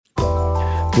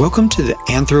Welcome to the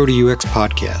Anthro to UX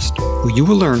podcast, where you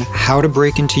will learn how to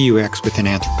break into UX with an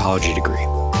anthropology degree.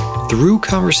 Through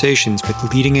conversations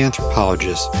with leading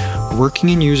anthropologists working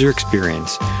in user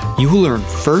experience, you will learn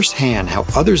firsthand how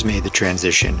others made the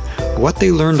transition, what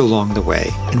they learned along the way,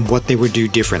 and what they would do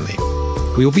differently.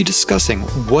 We will be discussing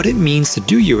what it means to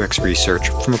do UX research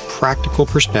from a practical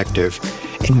perspective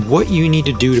and what you need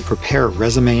to do to prepare a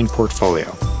resume and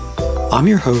portfolio. I'm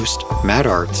your host, Matt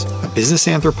Artz, a business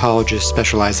anthropologist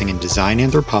specializing in design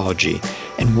anthropology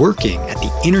and working at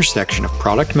the intersection of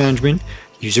product management,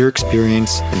 user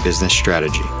experience, and business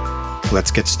strategy.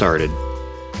 Let's get started.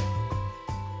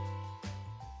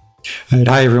 All right,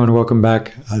 hi everyone, welcome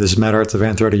back. This is Matt Artz of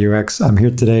Anthro to UX. I'm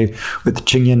here today with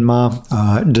Qingyan Ma,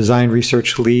 design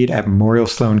research lead at Memorial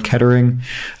Sloan Kettering,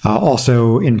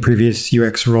 also in previous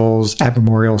UX roles at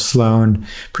Memorial Sloan.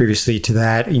 Previously to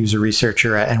that, a user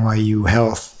researcher at NYU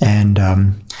Health, and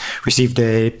received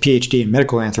a PhD in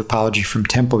medical anthropology from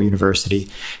Temple University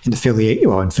in Philly.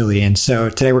 And so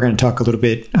today we're going to talk a little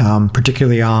bit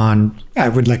particularly on, I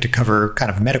would like to cover kind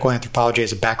of medical anthropology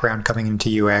as a background coming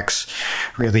into UX,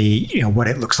 really, what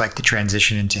it looks like to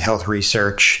transition into health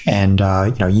research and,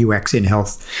 UX in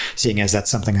health, seeing as that's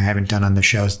something I haven't done on the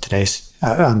show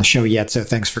yet. So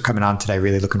thanks for coming on today.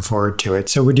 Really looking forward to it.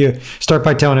 So would you start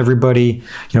by telling everybody,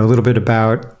 a little bit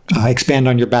about, expand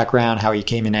on your background, how you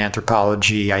came into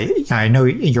anthropology? I know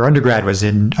your undergrad was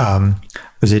in,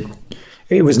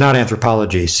 it was not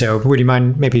anthropology. So would you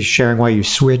mind maybe sharing why you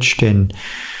switched and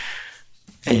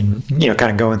kind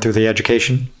of going through the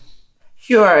education?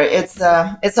 Sure. It's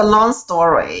a long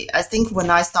story. I think when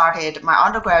I started, my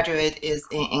undergraduate is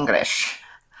in English.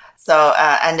 So,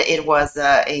 and it was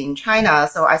in China.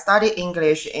 So I studied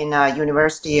English in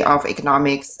University of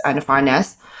Economics and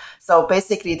Finance. So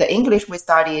basically the English we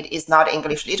studied is not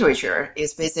English literature.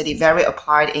 It's basically very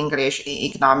applied English in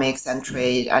economics and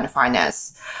trade and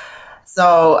finance.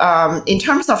 So in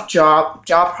terms of job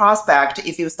prospect,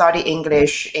 if you study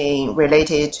English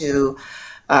related to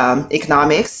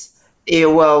economics, it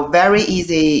will very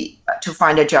easy to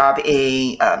find a job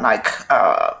in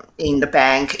in the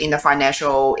bank, in the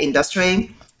financial industry.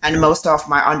 And most of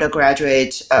my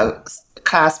undergraduate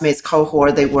classmates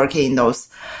cohort, they work in those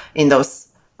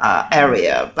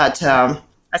area. But I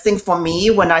think for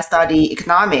me, when I study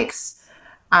economics,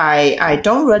 I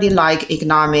don't really like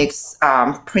economics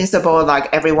principle, like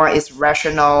everyone is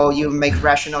rational, you make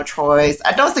rational choice.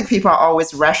 I don't think people are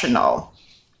always rational.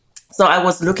 So I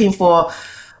was looking for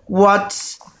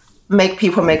what make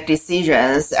people make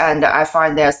decisions. And I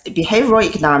find there's behavioral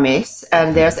economics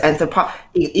and there's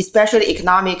especially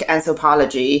economic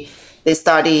anthropology. They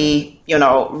study,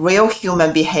 real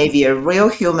human behavior, real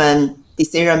human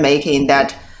decision making.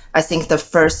 That I think the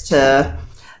first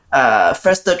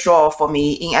draw for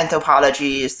me in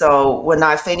anthropology. So when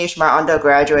I finished my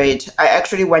undergraduate, I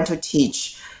actually went to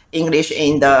teach English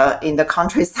in the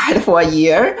countryside for a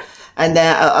year, and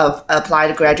then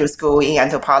applied graduate school in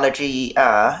anthropology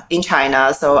in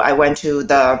China. So I went to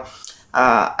the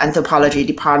anthropology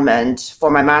department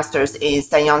for my master's in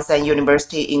San Yat-sen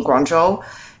University in Guangzhou.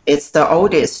 It's the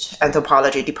oldest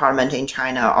anthropology department in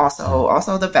China,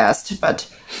 also the best, but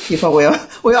people will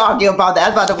argue about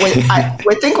that. But we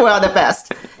think we are the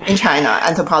best in China,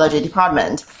 anthropology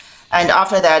department. And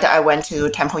after that, I went to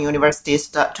Temple University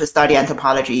to study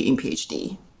anthropology in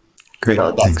PhD. Great.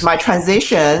 So that's Thanks. My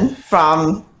transition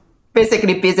from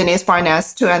basically business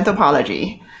finance to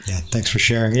anthropology. Yeah, thanks for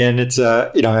sharing. And it's,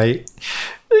 your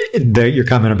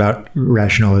comment about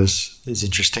rational is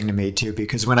interesting to me too,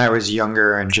 because when I was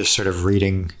younger and just sort of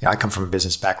reading, I come from a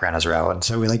business background as well. And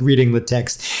so we like reading the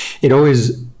text, it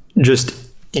always just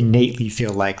innately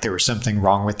feel like there was something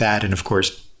wrong with that. And of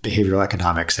course, behavioral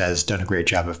economics has done a great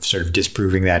job of sort of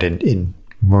disproving that in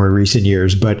more recent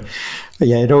years. But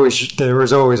yeah, there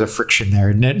was always a friction there,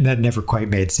 and that never quite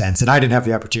made sense. And I didn't have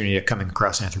the opportunity of coming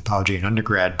across anthropology in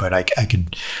undergrad, but I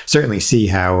could certainly see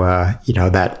how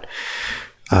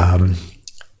having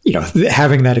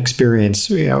that experience,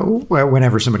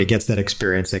 whenever somebody gets that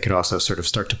experience, they could also sort of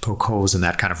start to poke holes in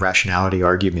that kind of rationality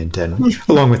argument, and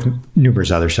along with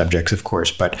numerous other subjects, of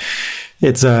course. But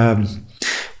it's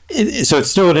so it's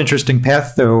still an interesting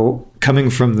path, though, coming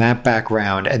from that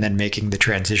background and then making the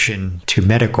transition to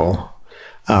medical.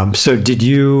 So did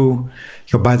you,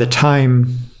 by the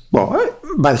time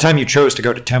you chose to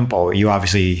go to Temple, you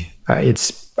obviously,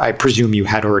 I presume you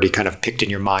had already kind of picked in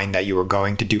your mind that you were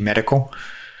going to do medical?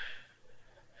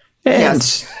 And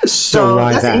yes. So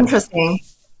why that's that? Interesting.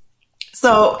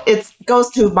 So it goes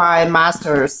to my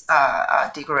master's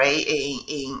degree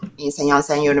in San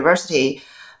Yat-sen University.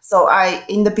 So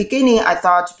in the beginning, I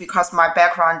thought because my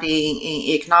background in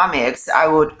economics, I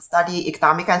would study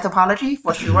economic anthropology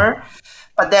for sure.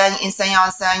 But then in Sun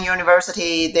Yat-sen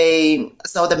University, the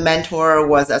mentor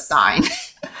was assigned.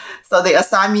 So they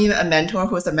assigned me a mentor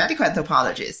who's a medical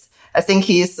anthropologist. I think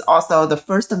he's also the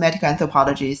first medical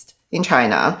anthropologist in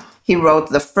China. He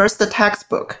wrote the first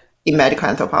textbook in medical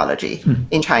anthropology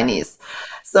in Chinese.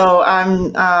 So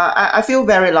I feel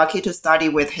very lucky to study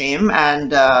with him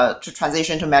and to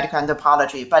transition to medical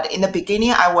anthropology. But in the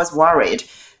beginning, I was worried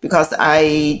because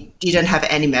I didn't have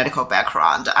any medical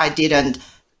background. I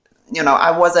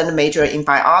wasn't major in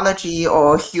biology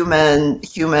or human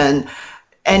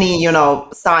any,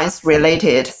 science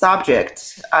related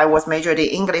subject. I was majored in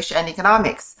English and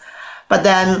economics. But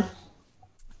then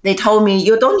they told me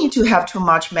you don't need to have too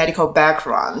much medical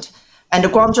background. And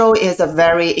Guangzhou is a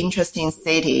very interesting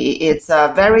city. It's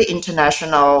a very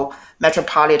international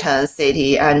metropolitan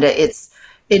city, and it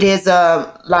is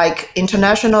like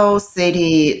international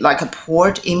city, like a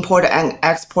port, import and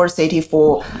export city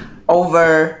for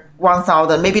over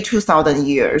 1,000, maybe 2,000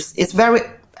 years. It's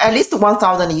at least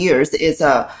 1,000 years is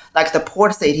like the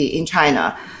port city in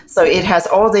China. So it has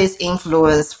all this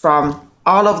influence from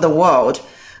all over the world,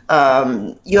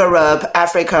 Europe,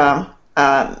 Africa,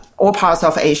 all parts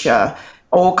of Asia,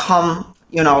 all come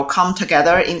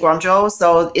together in Guangzhou.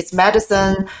 So its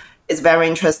medicine is very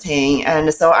interesting.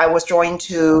 And so I was drawn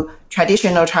to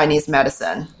traditional Chinese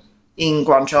medicine in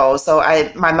Guangzhou. So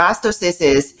my master's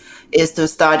thesis is to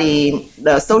study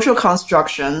the social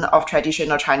construction of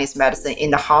traditional Chinese medicine in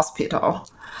the hospital.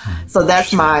 So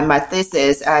that's my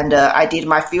thesis, and I did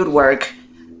my field work.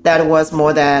 That was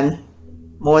more than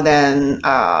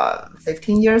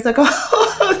 15 years ago,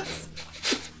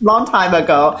 long time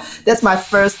ago. That's my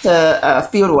first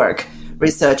field work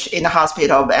research in the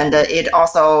hospital, and it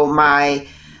also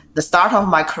the start of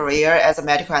my career as a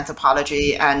medical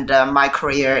anthropology and my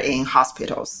career in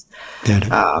hospitals.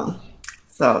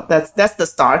 So that's the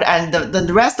start, and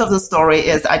the rest of the story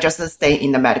is I just stay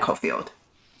in the medical field.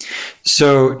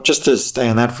 So just to stay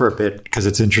on that for a bit, because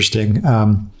it's interesting,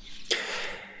 I'm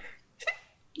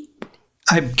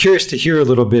curious to hear a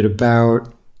little bit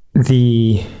about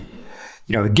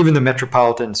given the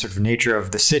metropolitan sort of nature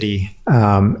of the city,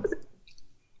 I'm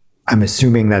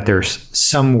assuming that there's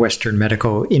some Western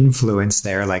medical influence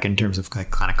there, like in terms of like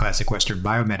kind of classic Western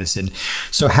biomedicine.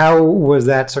 So how was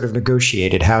that sort of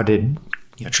negotiated? How did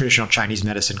traditional Chinese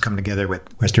medicine come together with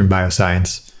Western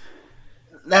bioscience?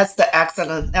 That's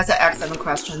an excellent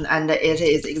question, and it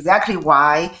is exactly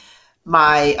why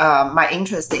my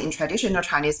interest in traditional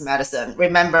Chinese medicine.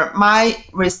 Remember, my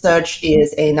research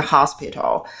is in the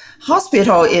hospital. It's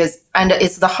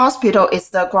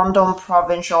the Guangdong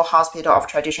Provincial Hospital of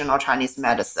Traditional Chinese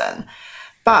Medicine.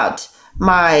 But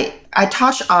I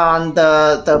touch on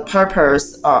the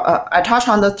purpose. I touch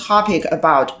on the topic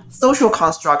about social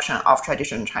construction of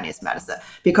traditional Chinese medicine,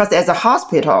 because as a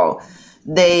hospital,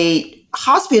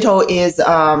 hospital is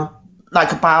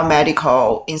like a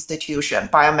biomedical institution,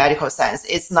 biomedical science.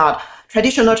 It's not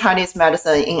traditional Chinese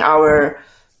medicine in our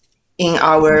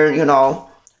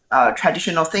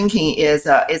traditional thinking is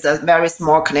a very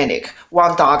small clinic,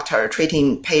 one doctor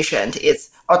treating patient.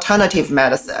 It's alternative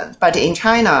medicine. But in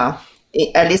China,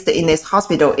 at least in this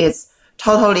hospital, it's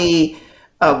totally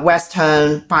a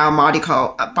Western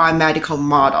biomedical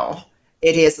model.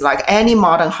 It is like any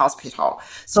modern hospital.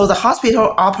 So the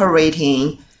hospital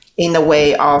operating in the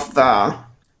way of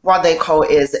what they call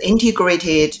is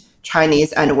integrated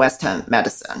Chinese and Western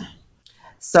medicine.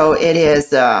 So it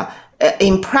is,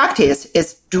 in practice,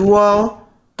 it's dual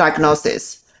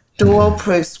diagnosis, dual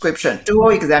prescription, dual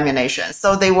examination.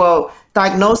 So they will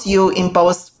diagnose you in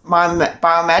both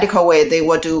biomedical way. They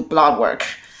will do blood work.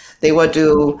 They will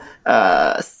do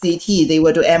CT. They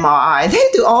will do MRI. They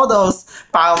do all those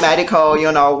biomedical,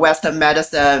 Western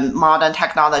medicine, modern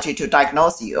technology to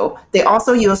diagnose you. They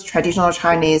also use traditional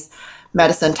Chinese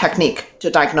medicine technique to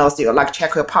diagnose you, like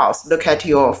check your pulse, look at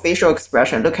your facial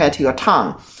expression, look at your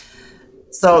tongue.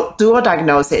 So dual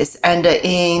diagnosis. And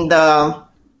in the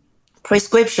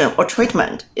prescription or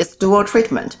treatment, it's dual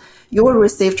treatment. You will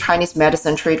receive Chinese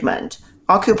medicine treatment,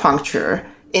 acupuncture.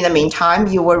 In the meantime,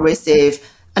 you will receive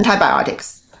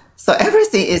antibiotics. So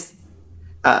everything is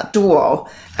dual.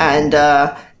 And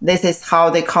this is how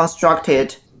they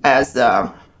constructed as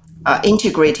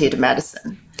integrated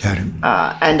medicine. Got it.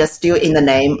 And still in the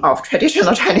name of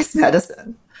traditional Chinese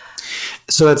medicine.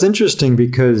 So that's interesting,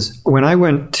 because when I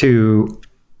went to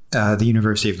the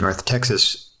University of North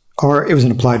Texas, it was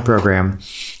an applied program.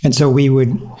 And so we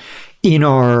would, in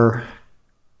our,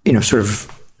 sort of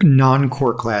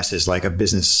non-core classes like a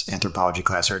business anthropology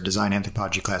class or a design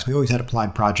anthropology class, we always had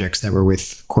applied projects that were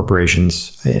with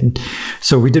corporations. And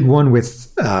so we did one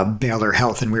with Baylor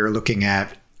Health, and we were looking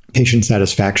at patient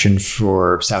satisfaction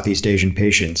for Southeast Asian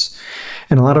patients.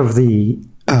 And a lot of the,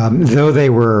 though they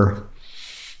were,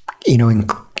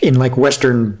 in like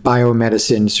Western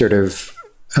biomedicine sort of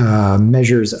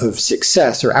measures of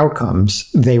success or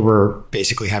outcomes, they were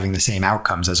basically having the same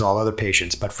outcomes as all other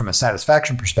patients, but from a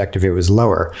satisfaction perspective, it was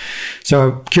lower. So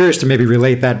I'm curious to maybe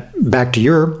relate that back to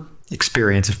your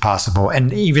experience if possible,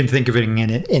 and even think of it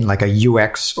in like a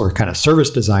UX or kind of service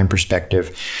design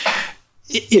perspective.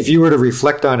 If you were to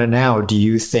reflect on it now, do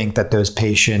you think that those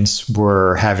patients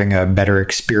were having a better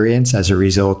experience as a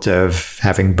result of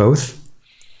having both?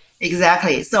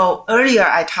 Exactly. So earlier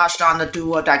I touched on the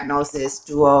dual diagnosis,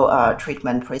 dual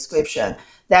treatment prescription.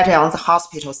 That is on the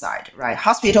hospital side, right?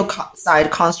 Hospital side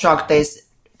construct this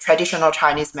traditional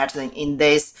Chinese medicine in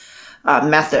this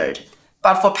method.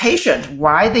 But for patient,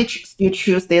 why they still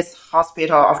choose this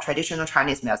hospital of traditional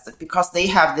Chinese medicine? Because they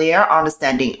have their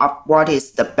understanding of what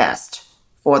is the best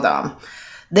for them.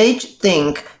 They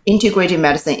think integrated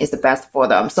medicine is the best for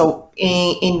them. So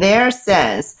in their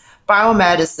sense,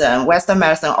 biomedicine, Western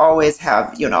medicine always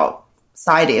have,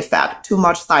 side effect, too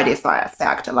much side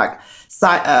effect, like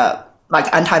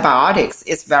antibiotics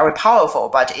is very powerful,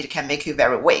 but it can make you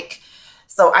very weak.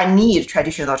 So I need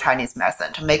traditional Chinese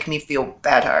medicine to make me feel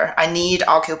better. I need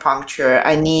acupuncture.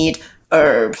 I need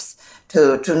herbs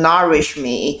to nourish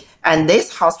me. And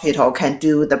this hospital can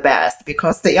do the best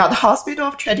because they are the hospital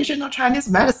of traditional Chinese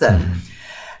medicine.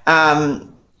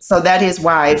 So that is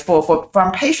why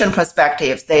from patient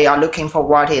perspective, they are looking for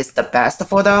what is the best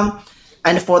for them.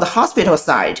 And for the hospital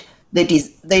side,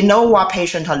 they know what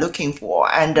patients are looking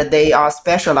for, and they are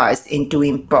specialized in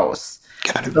doing both.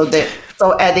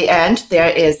 So at the end,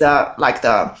 there is the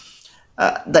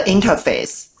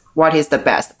interface. What is the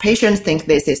best? Patients think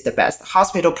this is the best.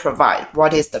 Hospital provide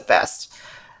what is the best.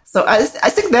 So I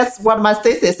think that's what my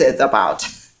thesis is about.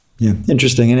 Yeah,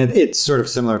 interesting. And it's sort of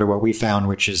similar to what we found,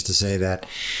 which is to say that,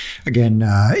 again,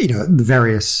 the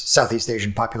various Southeast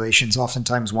Asian populations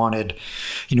oftentimes wanted,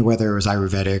 whether it was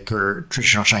Ayurvedic or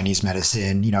traditional Chinese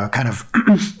medicine, kind of,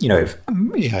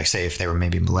 if they were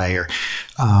maybe Malay or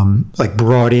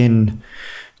brought in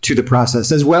to the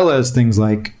process, as well as things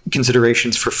like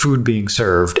considerations for food being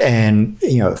served and,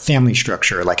 family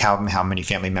structure, like how many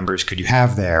family members could you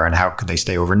have there and how could they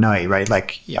stay overnight, right?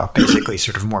 Basically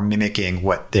sort of more mimicking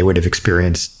what they would have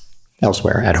experienced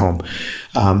elsewhere at home.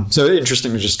 So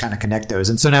interesting to just kind of connect those.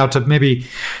 And so now to maybe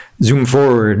zoom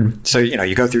forward. So,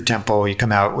 you go through Temple, you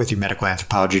come out with your medical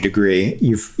anthropology degree,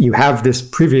 you have this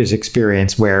previous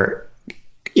experience where,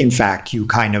 in fact, you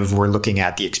kind of were looking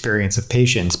at the experience of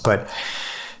patients, but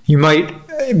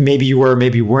maybe you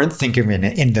weren't thinking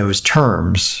in those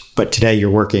terms, but today you're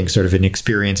working sort of in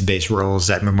experience-based roles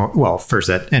at first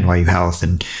at NYU Health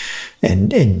and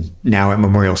now at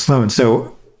Memorial Sloan.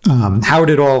 So how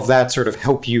did all of that sort of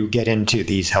help you get into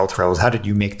these health roles? How did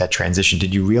you make that transition?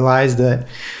 Did you realize that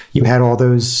you had all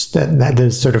those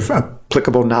sort of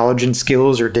applicable knowledge and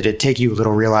skills, or did it take you a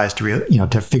little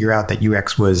to figure out that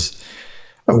UX was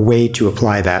a way to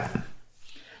apply that?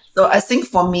 So I think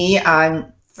for me,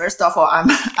 First of all,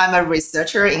 I'm a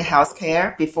researcher in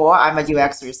healthcare. Before, I'm a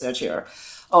UX researcher.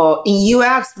 In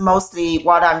UX, mostly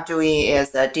what I'm doing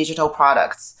is digital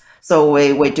products. So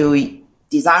we do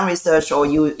design research or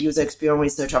user experience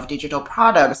research of digital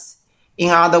products. In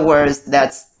other words,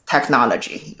 that's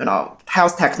technology,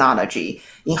 health technology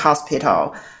in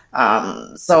hospital.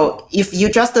 So if you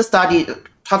just study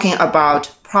talking about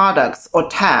products or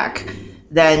tech,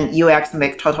 then UX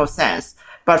makes total sense.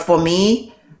 But for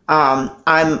me,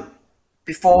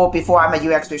 before I'm a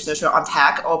UX researcher on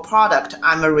tech or product,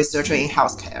 I'm a researcher in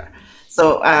healthcare.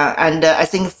 So, I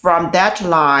think from that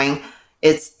line,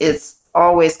 it's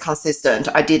always consistent.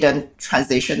 I didn't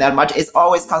transition that much. It's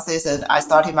always consistent. I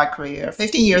started my career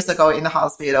 15 years ago in the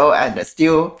hospital, and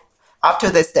still, up to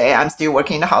this day, I'm still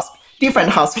working in the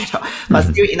different hospital, but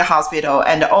still in the hospital.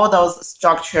 And all those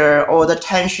structure, all the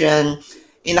tension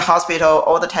in the hospital,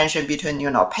 all the tension between,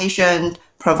 patient,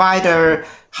 provider,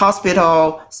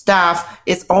 hospital, staff,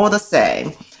 it's all the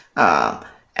same.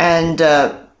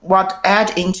 What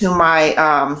add into my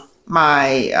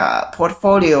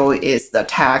portfolio is the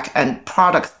tech and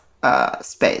product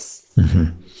space. Mm-hmm.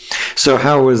 So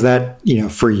how was that,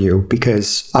 for you?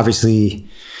 Because obviously,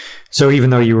 so even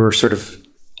though you were sort of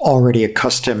already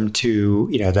accustomed to,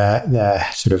 the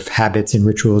sort of habits and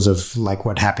rituals of like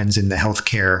what happens in the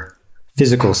healthcare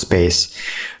physical space,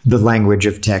 the language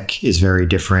of tech is very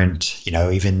different,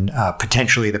 even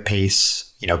potentially the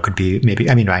pace, could be maybe,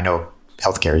 I know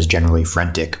healthcare is generally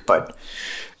frantic, but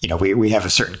we have a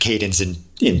certain cadence in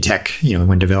tech,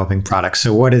 when developing products.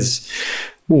 So what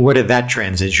did that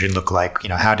transition look like?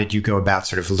 How did you go about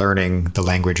sort of learning the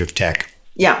language of tech?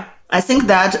 Yeah, I think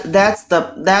that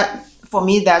for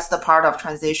me, that's the part of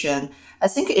transition. I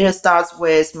think it starts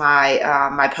with my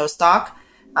postdoc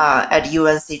at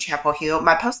UNC Chapel Hill.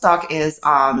 My postdoc is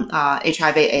on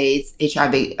HIV/AIDS,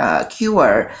 HIV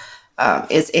cure.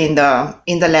 Is in the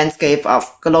landscape of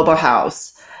global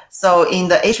health. So in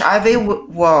the HIV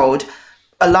world,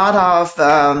 a lot of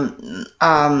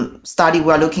study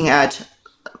we're looking at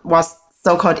was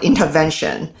so-called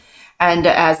intervention. And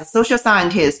as a social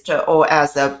scientist or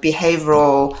as a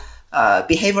behavioral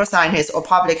scientist or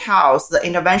public health, the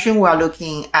intervention we're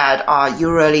looking at are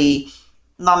usually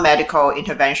non-medical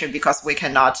intervention because we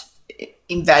cannot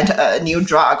invent a new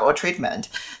drug or treatment.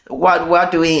 What we're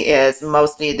doing is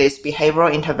mostly this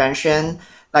behavioral intervention,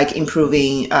 like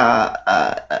improving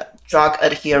drug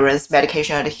adherence,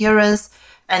 medication adherence.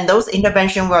 And those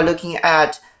interventions we're looking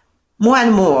at more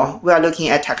and more, we are looking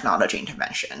at technology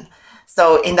intervention.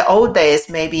 So in the old days,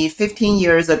 maybe 15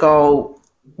 years ago,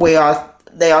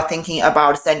 they are thinking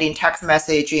about sending text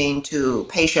messaging to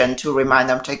patients to remind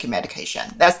them taking medication.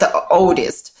 That's the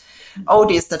oldest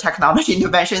technology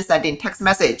intervention, sending text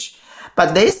message.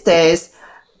 But these days,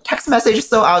 text message is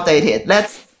so outdated.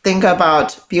 Let's think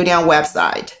about building a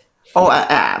website or an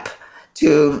app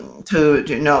to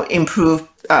improve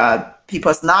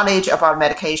people's knowledge about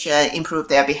medication, improve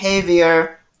their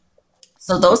behavior.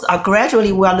 So those are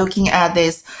gradually, we are looking at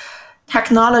this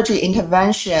technology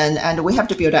intervention, and we have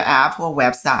to build an app or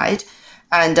website.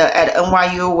 And at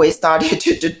NYU, we started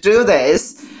to do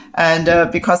this.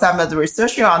 And because I'm a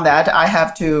researcher on that, I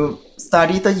have to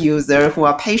study the user who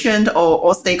are patient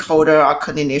or stakeholder or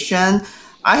clinician.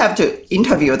 I have to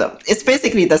interview them. It's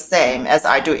basically the same as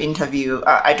I do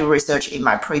research in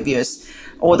my previous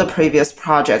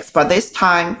projects. But this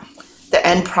time, the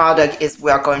end product is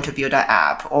we are going to build an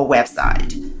app or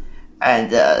website.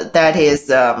 And that is,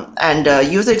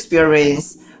 user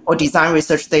experience or design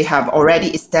research, they have already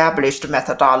established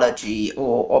methodology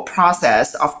or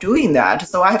process of doing that.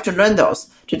 So I have to learn those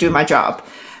to do my job.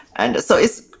 And so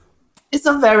it's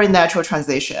a very natural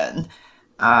transition.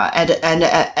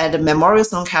 And Memorial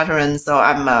Sloan Kettering, so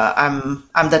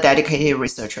I'm the dedicated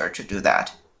researcher to do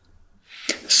that.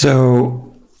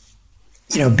 So,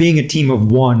 being a team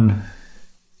of one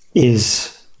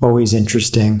is always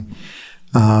interesting.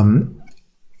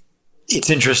 It's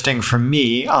interesting for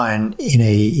me in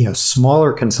a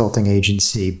smaller consulting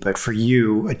agency, but for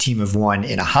you, a team of one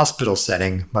in a hospital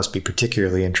setting must be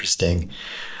particularly interesting.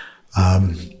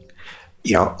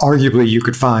 Arguably you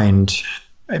could find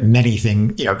too many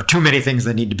things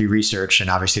that need to be researched, and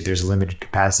obviously there's a limited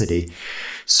capacity.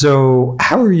 So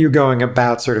how are you going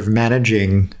about sort of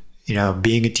managing,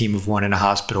 being a team of one in a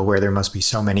hospital where there must be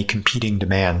so many competing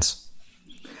demands?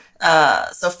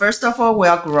 So first of all, we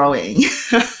are growing.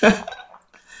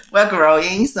 We're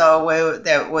growing, so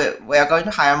we are going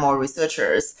to hire more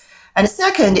researchers. And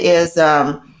second is,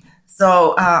 our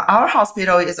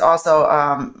hospital is also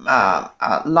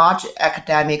a large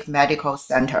academic medical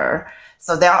center.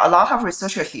 So there are a lot of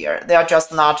researchers here. They are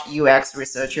just not UX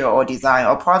researcher or design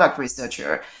or product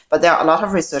researcher, but there are a lot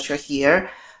of researchers here.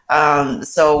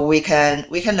 So we can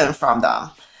learn from them.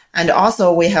 And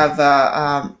also we have,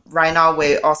 right now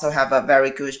we also have a very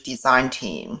good design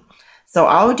team. So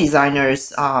our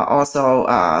designers are also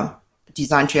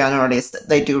design generalists.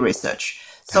 They do research.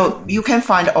 So you can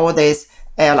find all these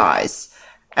allies,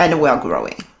 and we are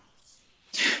growing.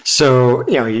 So,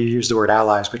 you use the word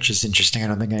allies, which is interesting. I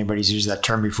don't think anybody's used that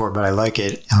term before, but I like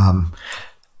it.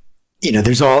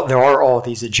 There are all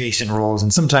these adjacent roles,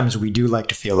 and sometimes we do like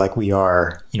to feel like we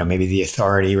are, maybe the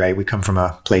authority, right? We come from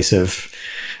a place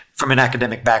from an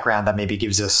academic background that maybe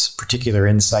gives us particular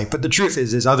insight. But the truth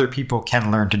is other people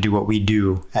can learn to do what we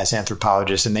do as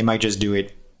anthropologists, and they might just do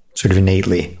it sort of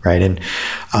innately, right? And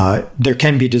there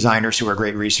can be designers who are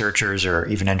great researchers or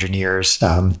even engineers.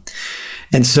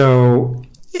 And so,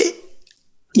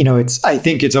 I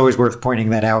think it's always worth pointing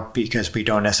that out, because we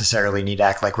don't necessarily need to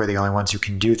act like we're the only ones who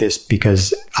can do this,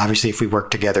 because obviously if we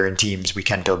work together in teams, we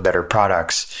can build better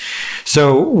products.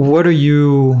 So what are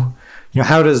you...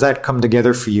 how does that come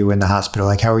together for you in the hospital?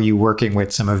 Like, how are you working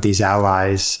with some of these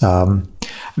allies?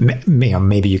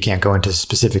 Maybe you can't go into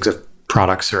specifics of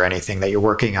products or anything that you're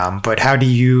working on, but how do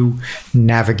you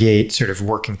navigate sort of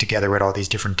working together with all these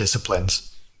different disciplines?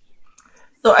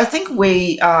 So I think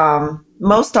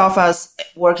most of us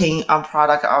working on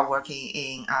product are working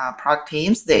in product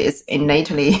teams. There is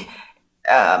innately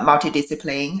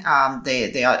multidiscipline.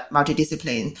 They are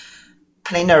multidiscipline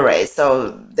cleaner rate.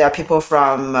 So there are people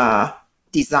from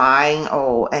design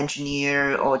or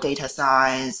engineer or data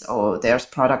science, or there's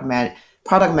product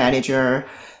manager.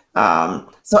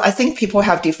 So I think people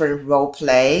have different role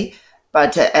play,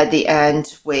 but at the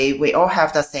end, we all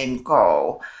have the same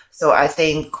goal. So I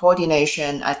think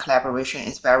coordination and collaboration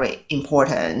is very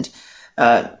important.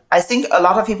 I think a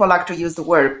lot of people like to use the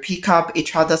word pick up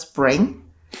each other's brain.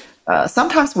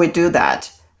 Sometimes we do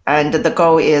that. And the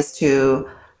goal is to,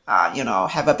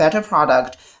 have a better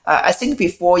product. I think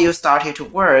before you started to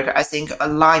work, I think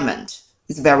alignment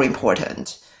is very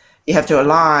important. You have to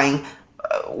align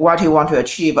what you want to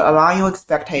achieve, align your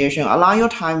expectation, align your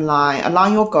timeline,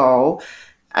 align your goal.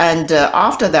 And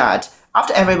after that,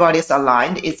 after everybody's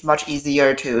aligned, it's much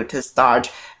easier to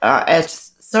start. At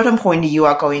certain point, you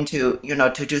are going to,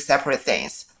 to do separate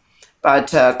things. But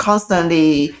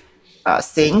constantly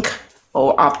sync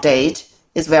or update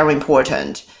is very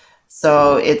important.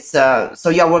 So it's so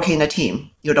you're working in a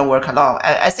team. You don't work alone.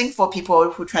 I think for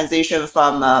people who transition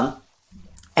from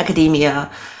academia,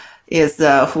 is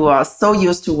who are so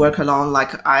used to work alone.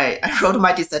 Like I wrote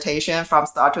my dissertation from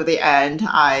start to the end.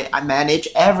 I manage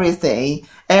everything,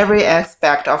 every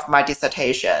aspect of my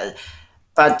dissertation.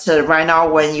 But right now,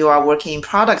 when you are working in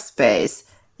product space,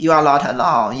 you are not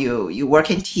alone. You work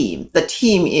in team. The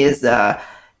team is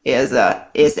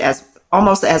as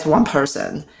almost as one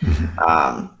person.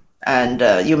 Mm-hmm.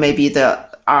 And you may be the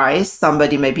eyes,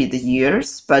 somebody may be the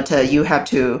ears, but you have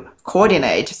to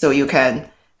coordinate so you can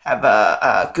have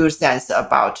a good sense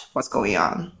about what's going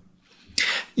on.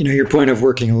 Your point of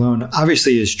working alone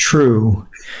obviously is true,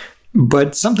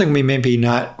 but something we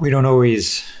don't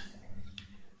always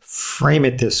frame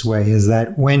it this way is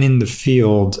that when in the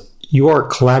field, you are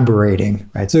collaborating,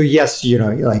 right? So yes,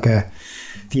 like a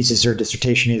thesis or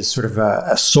dissertation is sort of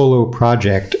a solo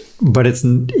project, but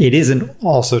it isn't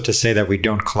also to say that we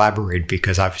don't collaborate,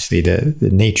 because obviously the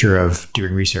nature of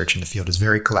doing research in the field is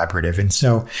very collaborative. And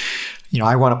so,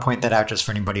 I want to point that out just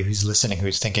for anybody who's listening,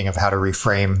 who's thinking of how to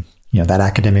reframe, that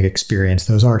academic experience.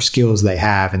 Those are skills they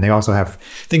have. And they also have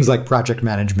things like project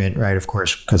management, right? Of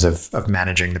course, because of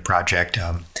managing the project,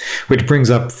 which brings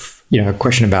up, a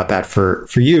question about that for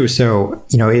you. So,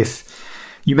 if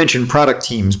you mentioned product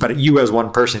teams, but you as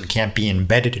one person can't be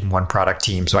embedded in one product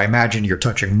team. So I imagine you're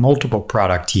touching multiple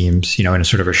product teams, in a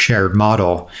sort of a shared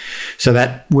model. So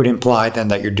that would imply then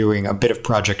that you're doing a bit of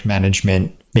project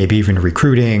management, maybe even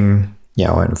recruiting,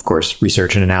 and of course,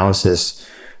 research and analysis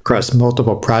across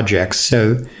multiple projects.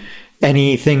 So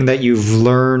anything that you've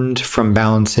learned from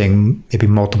balancing maybe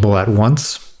multiple at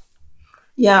once?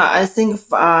 Yeah, I think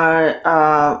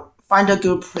find a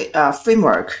good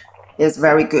framework is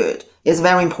very good. It's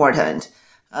very important.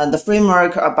 The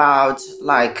framework about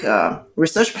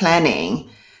research planning,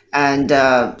 and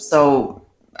so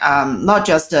not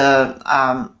just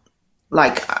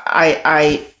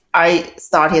I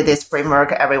started this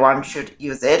framework. Everyone should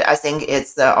use it. I think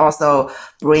it's also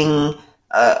bring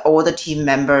all the team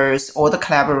members, all the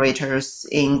collaborators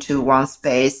into one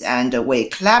space, and we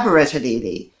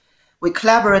collaboratively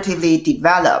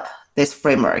develop this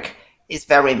framework. It's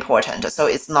very important. So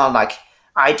it's not like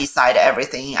I decide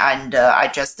everything and I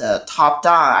just top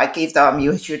down, I give them,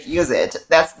 you should use it.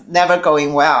 That's never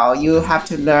going well. You have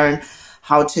to learn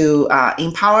how to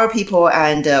empower people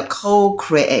and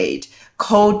co-create,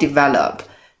 co-develop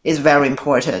is very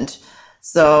important.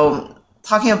 So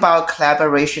talking about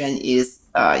collaboration is,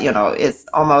 it's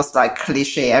almost like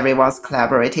cliche, everyone's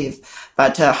collaborative,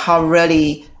 but how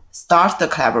really start the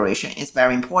collaboration is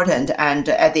very important. And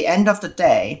at the end of the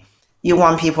day, you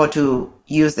want people to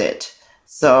use it.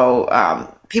 So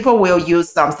people will use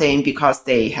something because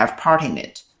they have part in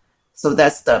it. So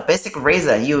that's the basic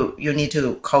reason you need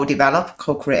to co-develop,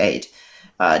 co-create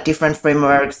different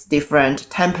frameworks, different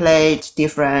templates,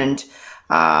 different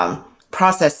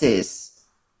processes.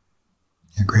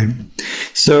 Yeah, great.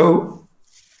 So,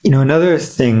 another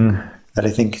thing that I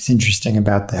think is interesting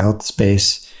about the health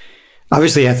space,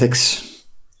 obviously ethics,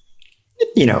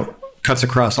 cuts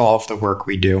across all of the work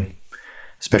we do,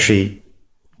 especially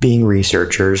being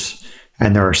researchers.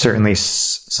 And there are certainly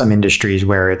some industries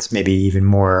where it's maybe even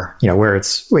more, where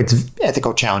its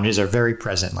ethical challenges are very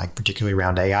present, like particularly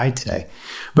around AI today.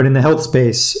 But in the health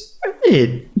space,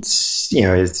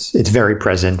 it's very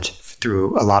present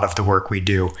through a lot of the work we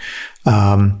do.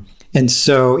 And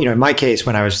so, in my case,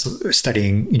 when I was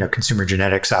studying, consumer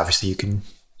genetics, obviously you can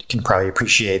probably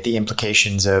appreciate the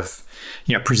implications of,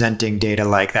 presenting data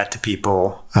like that to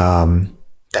people,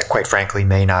 that quite frankly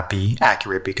may not be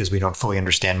accurate because we don't fully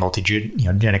understand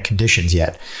multi-genetic conditions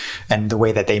yet, and the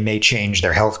way that they may change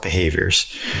their health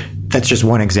behaviors. That's just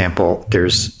one example.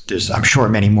 There's I'm sure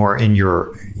many more in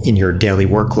your daily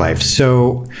work life.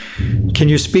 So can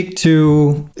you speak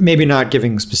to, maybe not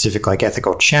giving specific like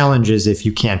ethical challenges if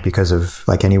you can't because of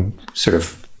like any sort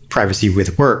of privacy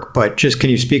with work, but just can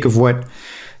you speak of what,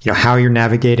 how you're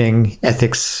navigating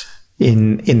ethics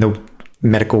in the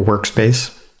medical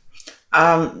workspace?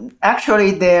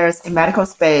 Actually, there's a medical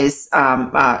space.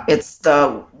 It's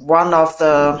one of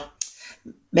the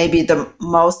maybe the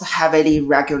most heavily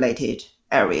regulated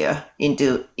area in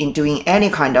doing any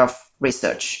kind of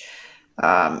research,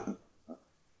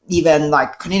 even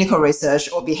like clinical research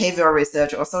or behavioral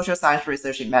research or social science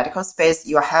research in medical space.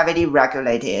 You are heavily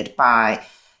regulated by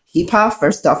HIPAA.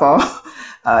 First of all,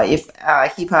 if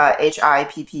HIPAA,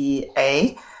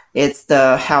 HIPPA, it's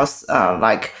the health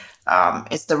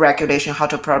it's the regulation how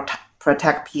to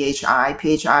protect PHI.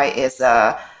 PHI is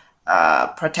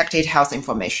protected health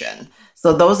information.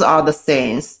 So those are the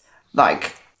things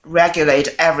like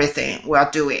regulate everything we are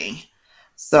doing.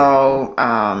 So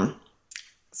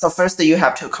first you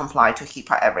have to comply to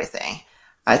HIPAA everything.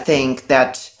 I think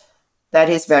that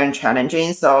is very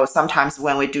challenging. So sometimes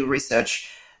when we do research,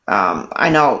 I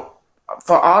know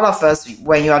for all of us,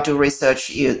 when you are doing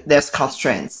research, there's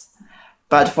constraints.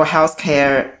 But for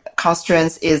healthcare,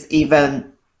 constraints is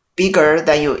even bigger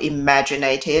than you imagine.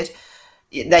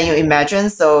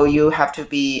 So you have to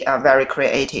be very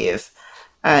creative,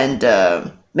 and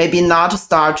maybe not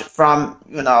start from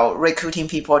recruiting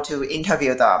people to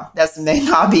interview them. That may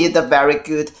not be the very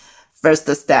good first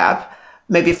step.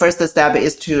 Maybe first step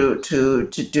is to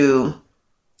do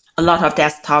a lot of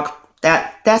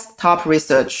desktop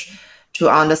research to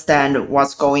understand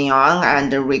what's going on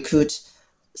and recruit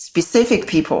specific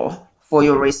people for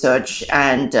your research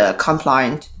and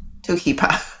compliant to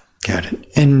HIPAA. Got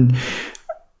it. And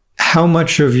how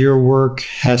much of your work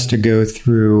has to go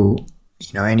through,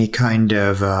 any kind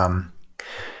of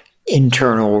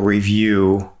internal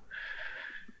review,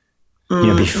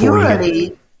 before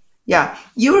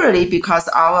usually because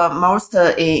our most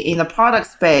in the product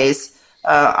space,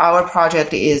 our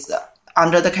project is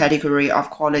under the category of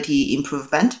quality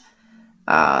improvement.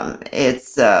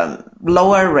 It's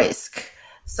lower risk.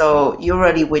 So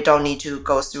usually we don't need to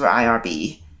go through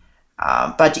IRB.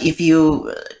 But if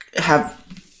your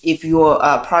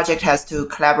project has to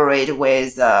collaborate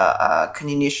with a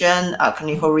clinician, a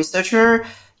clinical researcher,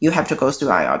 you have to go through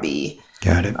IRB.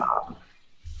 Got it.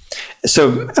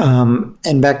 So,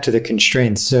 and back to the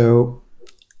constraints. So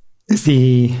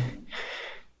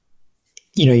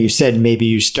you said maybe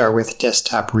you start with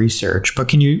desktop research, but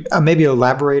can you maybe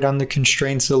elaborate on the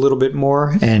constraints a little bit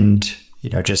more and,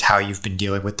 just how you've been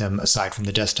dealing with them aside from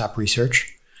the desktop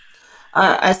research?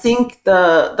 I think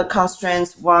the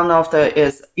constraints, one of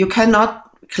is you cannot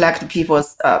collect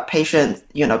people's patient,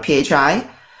 PHI.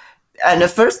 And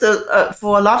first,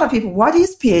 for a lot of people, what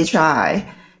is PHI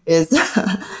is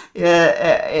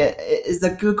is a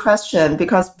good question,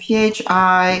 because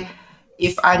PHI,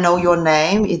 if I know your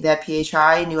name, is that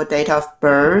PHI in your date of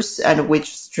birth and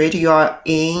which street you are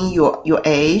in, your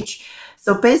age.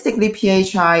 So basically,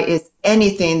 PHI is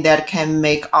anything that can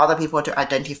make other people to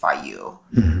identify you.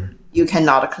 Mm-hmm. You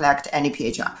cannot collect any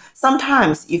PHI.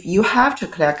 Sometimes, if you have to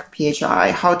collect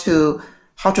PHI, how to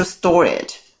store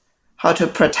it, how to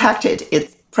protect it,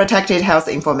 it's protected health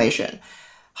information.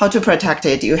 How to protect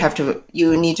it,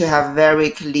 you need to have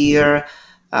very clear,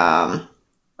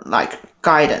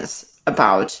 guidance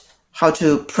about how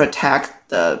to protect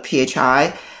the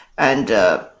PHI, and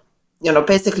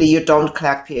basically you don't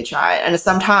collect PHI. And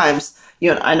sometimes,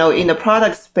 I know in the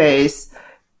product space,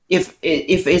 if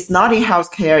it's not in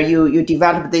healthcare, you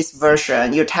develop this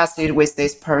version, you test it with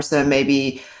this person,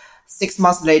 maybe 6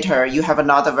 months later, you have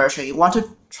another version. You want to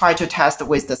try to test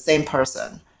with the same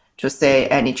person to say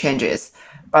any changes.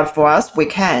 But for us, we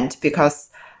can't, because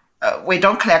we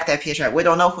don't collect their PHI. We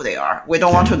don't know who they are. We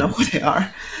don't want to know who they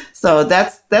are. So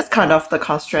that's kind of the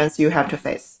constraints you have to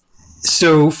face.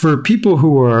 So for people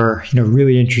who are,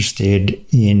 really interested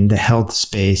in the health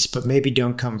space, but maybe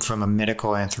don't come from a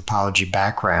medical anthropology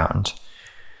background,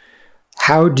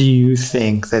 how do you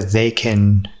think that they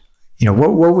can,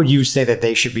 what would you say that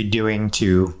they should be doing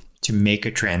to make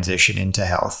a transition into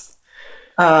health?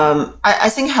 I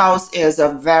think health is a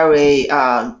very,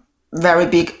 very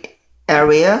big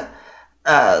area.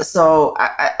 So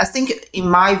I think, in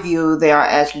my view, there are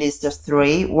at least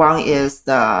 3. One is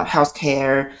the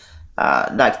healthcare,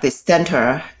 like the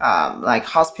center, like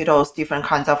hospitals, different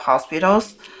kinds of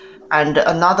hospitals. And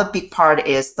another big part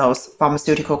is those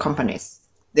pharmaceutical companies.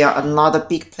 They are another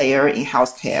big player in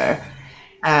healthcare.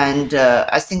 And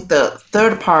I think the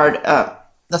third part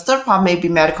may be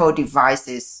medical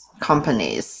devices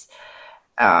companies.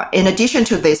 In addition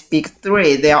to these big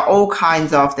three, there are all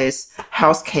kinds of this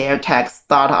healthcare tech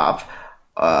startup.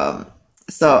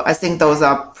 So I think those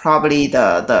are probably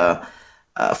the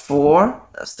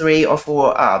three or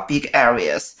four big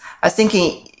areas. I think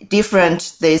in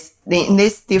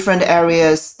these different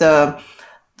areas, the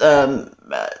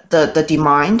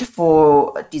demand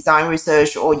for design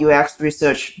research or UX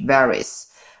research varies.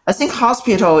 I think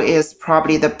hospital is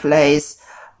probably the place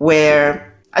where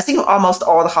I think almost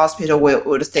all the hospital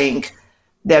would think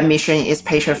their mission is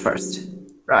patient first,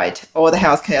 right? All the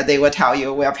healthcare, they will tell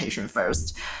you we are patient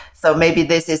first. So maybe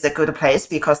this is a good place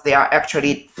because they are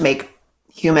actually make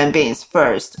human beings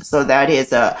first. So that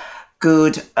is a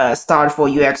good start for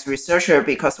UX researcher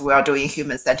because we are doing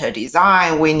human-centered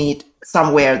design. We need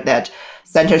somewhere that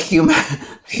center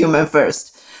human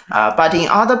first. But in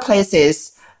other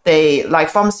places, they like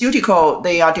pharmaceutical,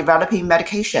 they are developing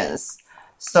medications.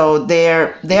 So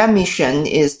their mission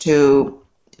is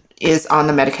on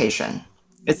the medication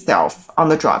itself, on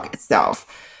the drug itself.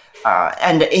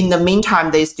 And in the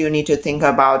meantime, they still need to think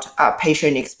about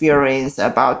patient experience,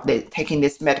 about taking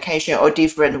this medication or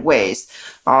different ways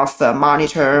of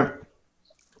monitor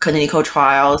clinical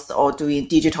trials or doing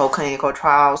digital clinical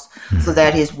trials. So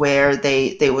that is where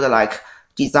they would like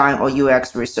design or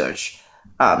UX research.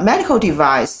 Medical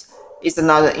device is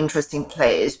another interesting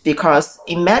place because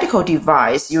in medical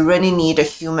device, you really need a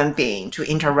human being to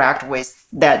interact with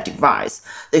that device.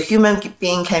 The human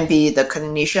being can be the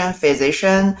clinician,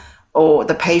 physician, or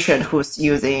the patient who's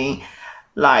using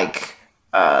like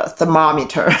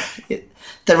thermometer.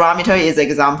 Thermometer is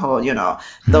example,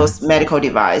 those medical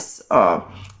device.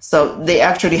 So they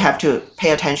actually have to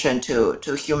pay attention to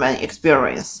human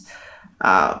experience.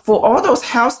 For all those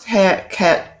health tech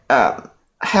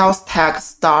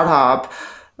startup,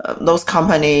 those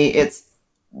company, it's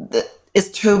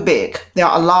too big. There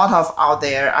are a lot of out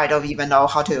there. I don't even know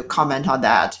how to comment on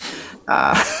that.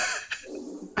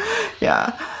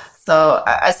 Yeah. So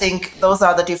I think those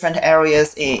are the different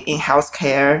areas in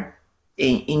healthcare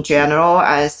in general.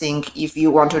 I think if you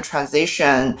want to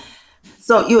transition,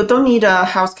 so you don't need a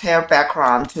healthcare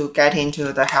background to get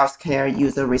into the healthcare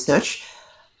user research.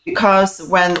 Because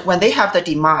when they have the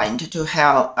demand to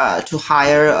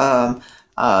hire a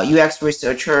UX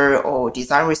researcher or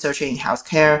design researcher in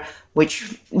healthcare,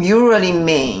 which usually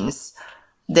means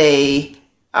they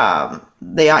are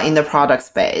in the product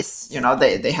space.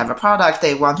 They have a product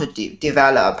they want to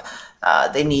develop.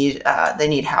 They need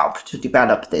help to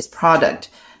develop this product.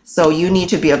 So you need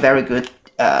to be a very good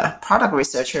product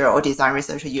researcher or design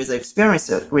researcher, user experience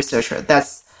researcher.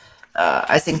 That's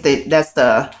I think that's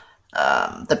the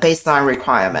baseline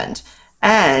requirement,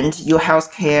 and your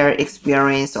healthcare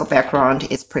experience or background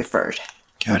is preferred.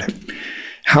 Got it.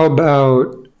 How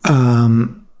about,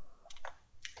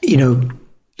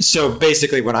 so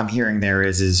basically what I'm hearing there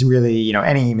is really,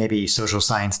 any maybe social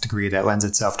science degree that lends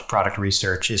itself to product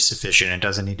research is sufficient. It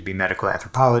doesn't need to be medical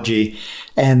anthropology.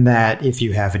 And that if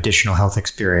you have additional health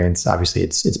experience, obviously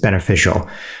it's beneficial.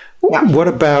 Yeah. What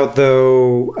about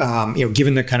though,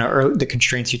 given the kind of the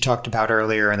constraints you talked about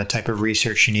earlier and the type of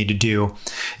research you need to do,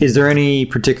 is there any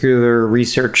particular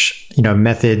research,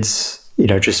 methods,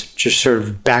 just sort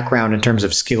of background in terms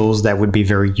of skills that would be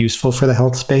very useful for the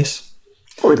health space?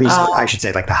 Or at least I should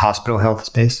say like the hospital health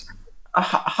space?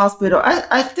 Hospital,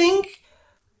 I think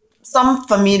some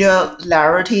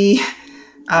familiarity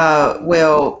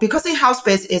because in health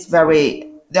space is there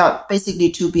are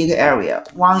basically two big areas.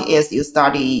 One is you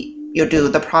do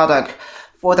the product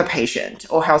for the patient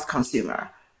or health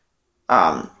consumer.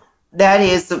 That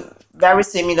is very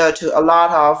similar to a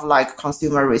lot of like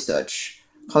consumer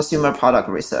product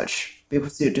research,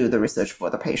 because you do the research for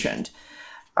the patient.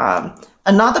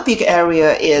 Another big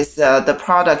area is the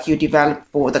product you develop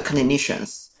for the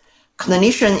clinicians.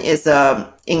 Clinician is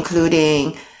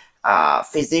including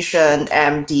physician,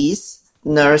 MDs,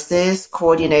 nurses,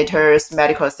 coordinators,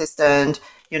 medical assistant,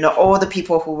 all the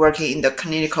people who work in the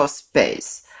clinical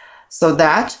space. So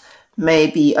that may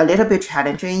be a little bit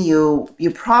challenging. You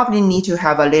probably need to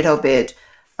have a little bit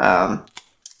like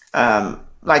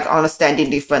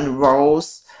understanding different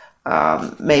roles,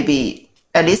 maybe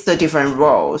at least the different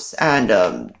roles.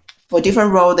 And for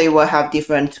different role, they will have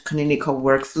different clinical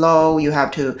workflow. You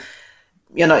have to,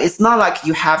 it's not like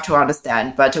you have to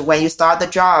understand, but when you start the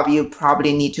job, you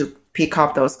probably need to pick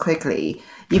up those quickly.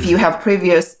 If you have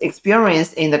previous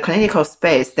experience in the clinical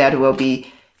space, that will be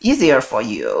easier for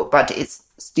you, but it's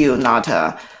still not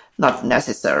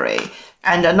necessary.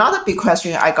 And another big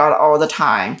question I got all the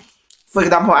time for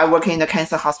example, I work in a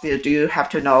cancer hospital. Do you have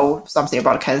to know something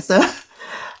about cancer?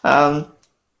 The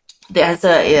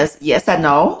answer is yes and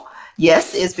no.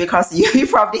 Yes, is because you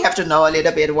probably have to know a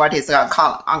little bit what is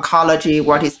oncology,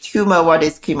 what is tumor, what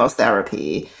is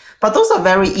chemotherapy. But those are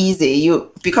very easy.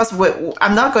 Because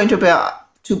I'm not going to be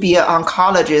an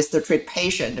oncologist to treat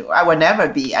patient. I will never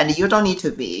be, and you don't need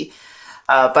to be.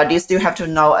 But you still have to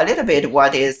know a little bit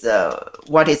what is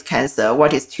cancer,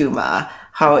 what is tumor,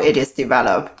 how it is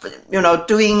developed.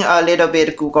 Doing a little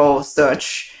bit Google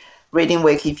search, reading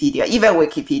Wikipedia, even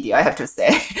Wikipedia, I have to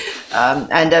say,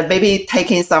 and maybe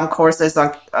taking some courses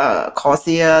on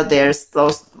Coursera. There's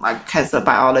those like cancer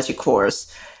biology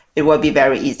course. It will be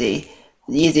very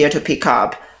easier to pick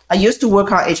up. I used to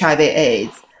work on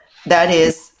HIV/AIDS. That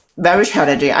is very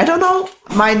challenging. I don't know.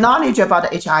 My knowledge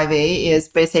about HIV is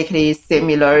basically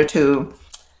similar to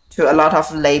a lot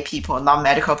of lay people,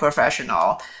 non-medical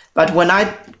professional. But when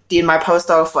I did my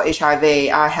postdoc for HIV,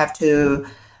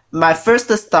 my first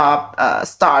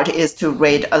start is to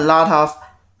read a lot of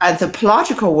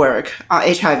anthropological work on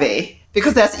HIV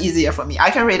because that's easier for me. I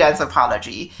can read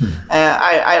anthropology.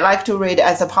 I like to read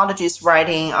anthropologists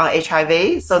writing on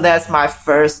HIV. So that's my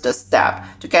first step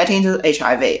to get into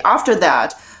HIV. After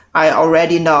that, I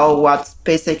already know what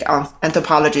basic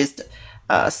anthropologists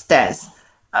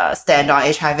stand on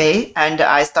HIV. And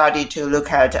I started to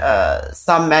look at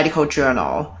some medical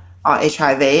journal on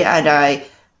HIV. And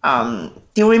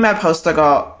during my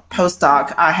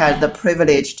postdoc, I had the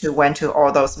privilege to went to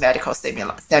all those medical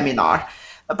seminar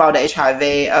about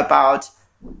HIV, about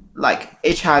like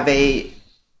HIV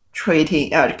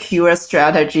treating cure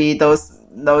strategy, those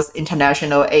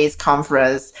international AIDS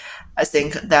conference. I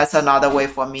think that's another way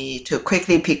for me to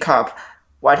quickly pick up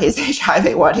what is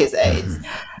HIV, what is AIDS.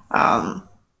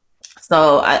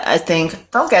 So I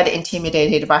think don't get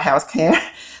intimidated by healthcare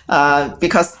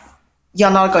because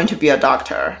you're not going to be a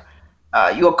doctor.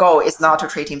 Your goal is not to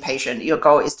treating patient. Your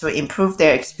goal is to improve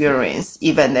their experience.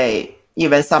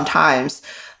 Even sometimes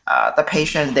the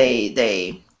patient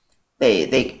they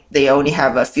only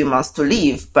have a few months to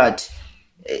live, but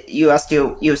you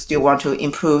still want to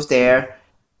improve their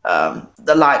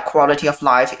the quality of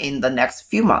life in the next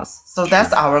few months. So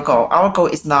that's our goal. Our goal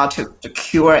is not to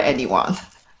cure anyone.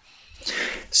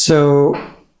 So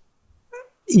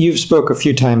you've spoke a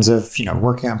few times of,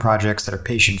 working on projects that are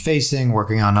patient facing,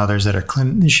 working on others that are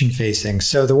clinician facing.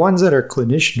 So the ones that are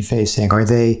clinician facing, are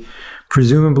they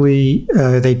presumably,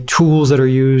 they tools that are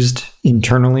used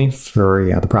internally for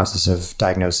the process of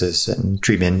diagnosis and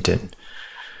treatment?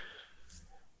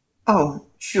 Oh,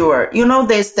 sure.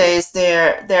 These days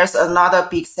there's another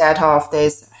big set of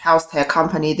this health tech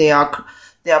company. They are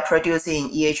producing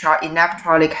EHR,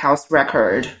 electronic health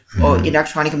record, or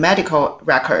electronic medical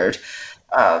record.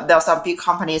 There are some big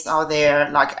companies out there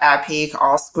like Epic,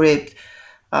 Allscripts,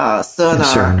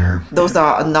 Cerner. Those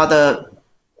are another,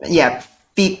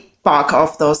 big bulk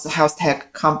of those health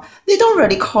tech They don't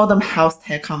really call them health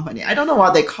tech company. I don't know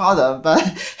what they call them, but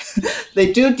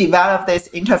they do develop these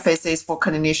interfaces for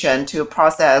clinicians to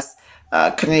process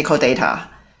clinical data.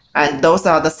 And those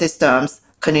are the systems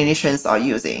clinicians are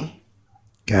using.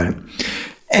 Got it.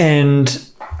 And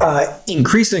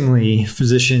increasingly,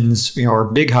 physicians, or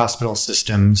big hospital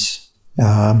systems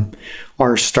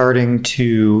are starting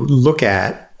to look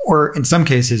at, or in some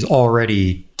cases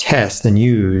already test and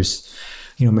use,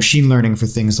 machine learning for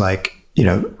things like,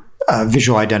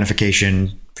 visual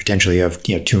identification potentially of,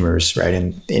 tumors, right,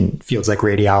 in fields like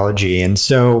radiology. And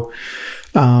so,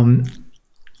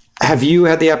 have you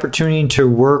had the opportunity to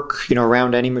work,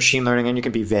 around any machine learning? And you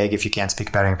can be vague if you can't speak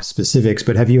about any specifics,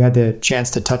 but have you had the chance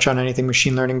to touch on anything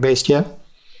machine learning based yet?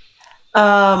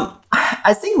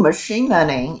 I think machine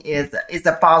learning is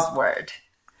a buzzword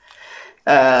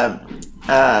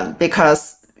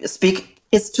because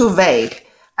it's too vague.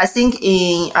 I think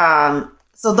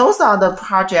so those are the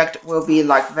project will be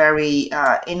like very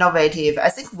innovative. I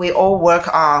think we all work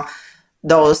on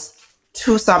those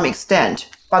to some extent,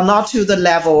 but not to the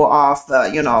level of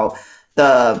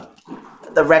the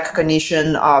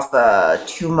recognition of a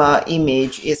tumor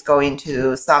image is going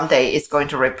to someday is going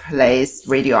to replace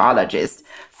radiologists.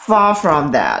 Far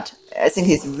from that. I think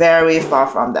it's very far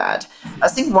from that. I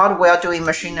think what we are doing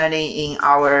machine learning in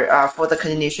our for the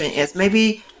clinician is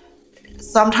maybe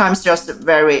sometimes just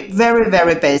very, very,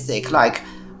 very basic, like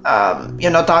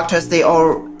doctors they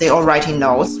all writing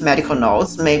notes, medical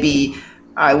notes. Maybe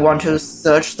I want to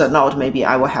search the note. Maybe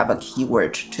I will have a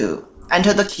keyword to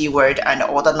enter the keyword, and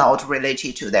all the notes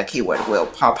related to that keyword will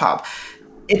pop up.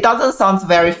 It doesn't sound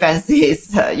very fancy.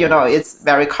 It's it's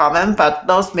very common, but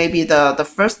those may be the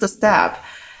first step.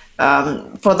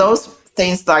 For those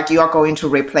things like you are going to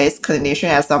replace clinician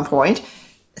at some point.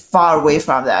 Far away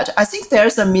from that. I think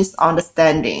there's a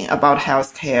misunderstanding about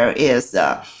healthcare is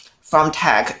from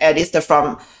tech, at least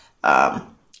from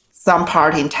some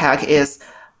part in tech is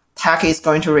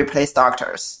going to replace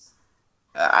doctors.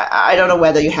 I don't know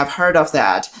whether you have heard of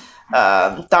that.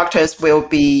 Doctors will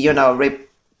be,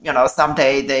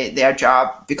 someday their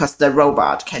job, because the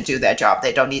robot can do their job,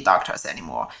 they don't need doctors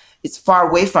anymore. It's far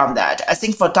away from that. I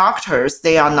think for doctors,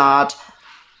 they are not.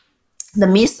 The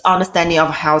misunderstanding of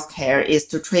healthcare is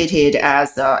to treat it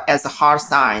as a hard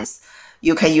science.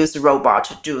 You can use the robot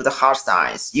to do the hard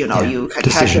science. You can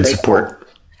decision support.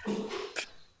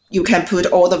 You can put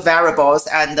all the variables,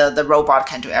 and the robot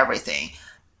can do everything.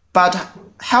 But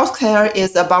healthcare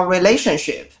is about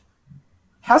relationship.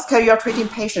 Healthcare, you are treating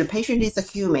patient. Patient is a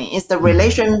human. It's the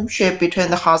relationship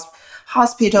between the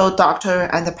hospital, doctor,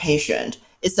 and the patient.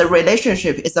 It's a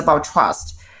relationship. It's about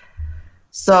trust.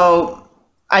 So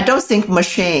I don't think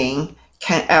machine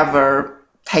can ever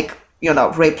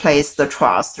replace the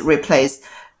trust,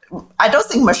 I don't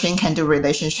think machine can do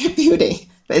relationship building,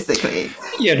 basically.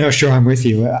 Yeah, no, sure, I'm with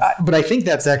you. But I think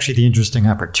that's actually the interesting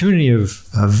opportunity of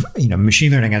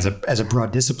machine learning as a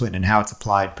broad discipline and how it's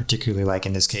applied, particularly like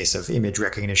in this case of image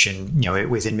recognition,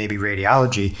 within maybe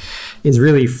radiology, is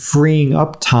really freeing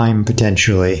up time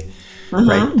potentially,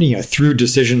 right? Through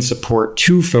decision support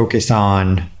to focus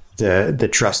on the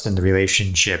trust and the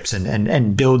relationships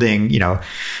and building,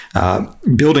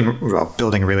 building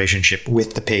a relationship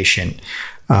with the patient.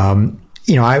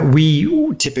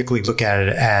 We typically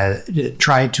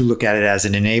try to look at it as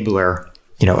an enabler,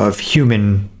 of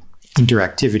human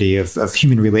interactivity, of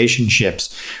human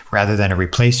relationships, rather than a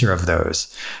replacer of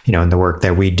those, in the work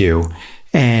that we do.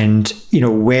 And,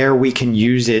 where we can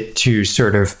use it to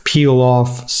sort of peel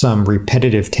off some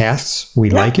repetitive tasks, we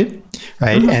like it,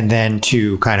 right? And then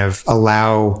to kind of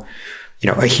allow,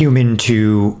 a human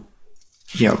to,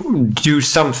 do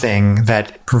something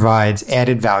that provides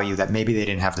added value that maybe they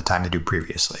didn't have the time to do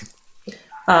previously.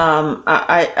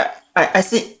 I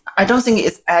don't think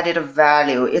it's added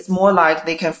value. It's more like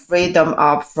they can free them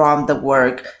up from the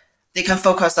work. They can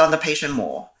focus on the patient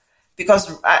more.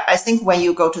 Because I think when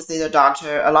you go to see the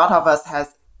doctor, a lot of us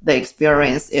has the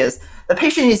experience is the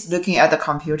patient is looking at the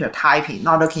computer typing,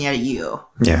 not looking at you.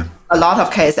 Yeah. A lot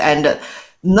of cases, and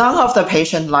none of the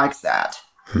patient likes that.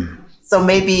 So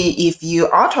maybe if you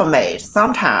automate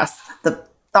some tasks, the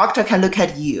doctor can look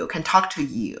at you, can talk to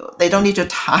you. They don't need to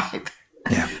type.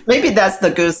 Yeah. Maybe that's the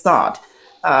good thought.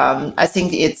 I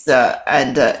think it's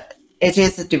it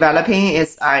is developing.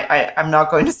 I'm not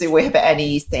going to say we have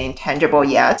anything tangible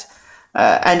yet.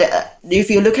 And if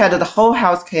you look at the whole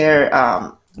healthcare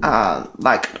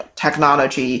like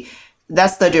technology,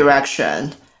 that's the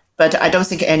direction. But I don't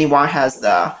think anyone has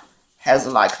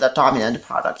like the dominant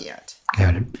product yet.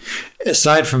 Got it.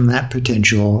 Aside from that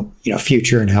potential,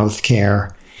 future in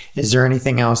healthcare, is there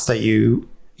anything else that you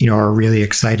are really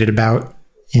excited about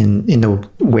in the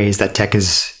ways that tech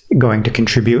is going to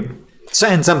contribute? So,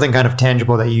 and something kind of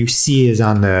tangible that you see is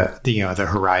on the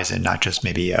horizon, not just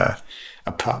maybe a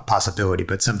possibility,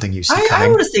 but something you see coming.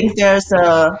 I would think there's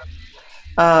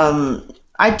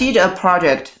I did a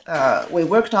project. We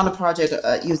worked on a project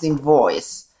using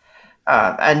voice,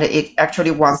 and it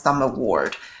actually won some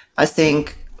award. I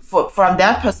think from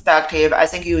that perspective, I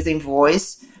think using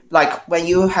voice, like when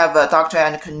you have a doctor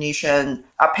and a clinician,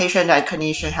 a patient and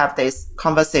clinician have this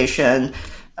conversation,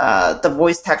 the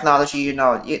voice technology,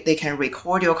 they can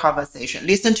record your conversation,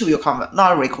 listen to your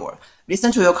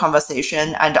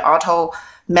conversation and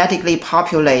automatically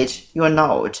populate your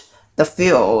note, the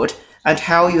field, and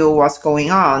tell you what's going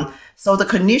on. So the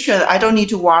clinician, I don't need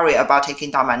to worry about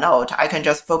taking down my note. I can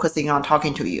just focusing on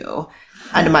talking to you,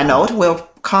 and my note will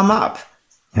come up.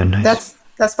 Yeah, nice.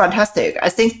 That's fantastic. I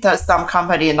think that some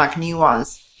company like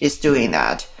Nuance is doing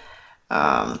that,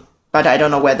 but I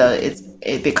don't know whether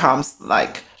it becomes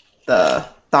like the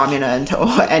dominant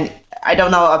and I don't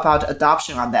know about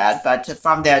adoption on that. But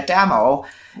from their demo,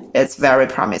 it's very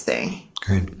promising.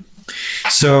 Great.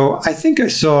 So I think I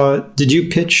saw. Did you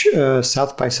pitch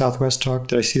South by Southwest talk?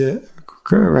 Did I see that?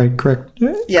 Right, correct.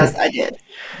 Yes, I did.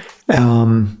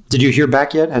 Did you hear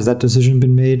back yet? Has that decision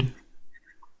been made?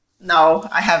 No,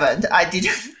 I haven't. I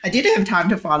didn't have time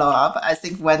to follow up. I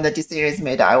think when the decision is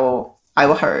made, I will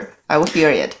hear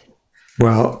it.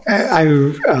 Well, I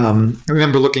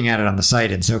remember looking at it on the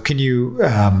site, and so can you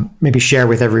maybe share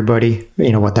with everybody,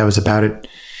 what that was about? It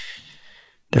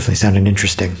definitely sounded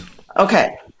interesting.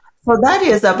 Okay, so that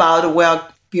is about we're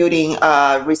building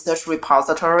a research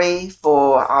repository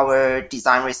for our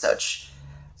design research.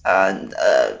 And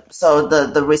so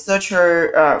the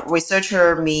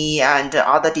researcher, me, and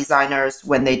other designers,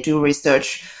 when they do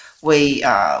research, we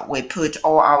put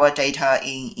all our data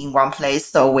in one place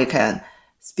so we can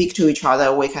speak to each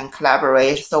other, we can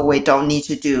collaborate, so we don't need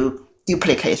to do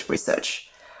duplicate research,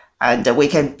 and we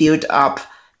can build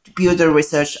the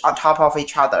research on top of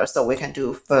each other so we can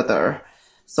do further.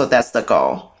 So that's the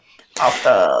goal of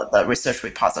the research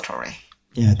repository.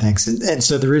 Yeah, thanks. And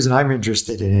so the reason I'm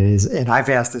interested in it is, and I've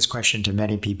asked this question to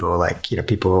many people, like,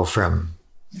 people from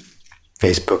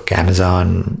Facebook,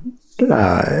 Amazon,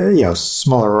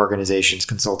 smaller organizations,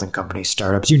 consulting companies,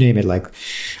 startups, you name it, like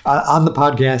on the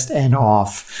podcast and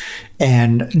off.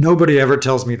 And nobody ever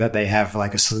tells me that they have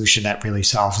like a solution that really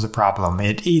solves the problem.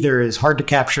 It either is hard to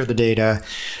capture the data,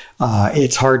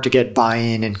 it's hard to get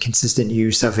buy-in and consistent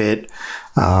use of it.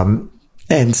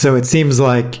 And so it seems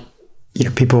like,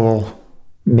 people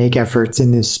make efforts in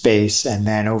this space, and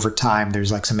then over time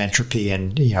there's like some entropy,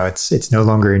 and it's no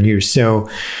longer in use. So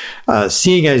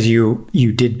seeing as you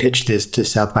did pitch this to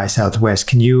South by Southwest,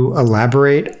 can you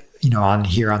elaborate on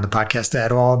here on the podcast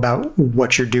at all about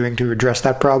what you're doing to address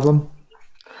that problem?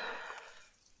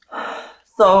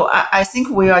 So I think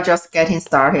we are just getting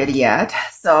started yet.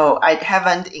 So I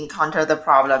haven't encountered the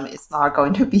problem. It's not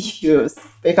going to be used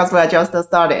because we are just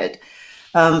started.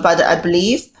 But I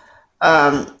believe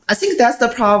I think that's the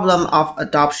problem of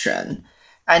adoption.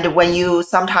 And when you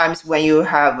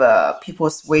have people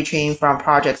switching from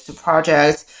projects to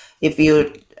projects,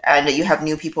 you have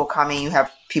new people coming, you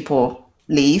have people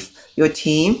leave your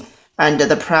team, and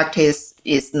the practice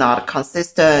is not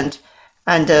consistent.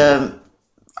 And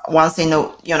once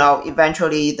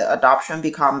eventually the adoption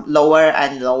become lower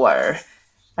and lower,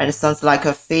 and it sounds like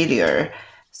a failure.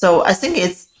 So I think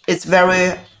it's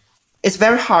very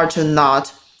hard to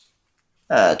not.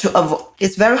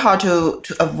 It's very hard to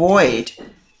avoid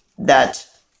that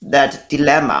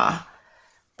dilemma.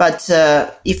 But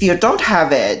if you don't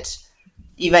have it,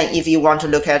 even if you want to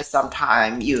look at it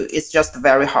sometime, it's just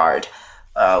very hard.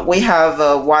 We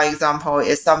have one example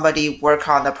is somebody worked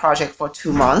on the project for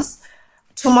 2 months.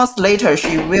 2 months later,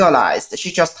 she realized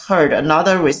she just heard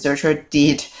another researcher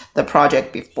did the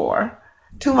project before.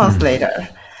 2 months later.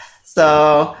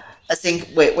 So I think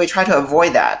we try to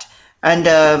avoid that. And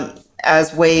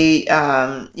as we,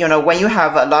 when you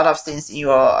have a lot of things in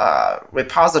your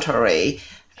repository,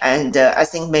 and I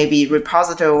think maybe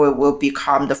repository will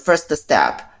become the first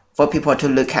step for people to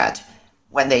look at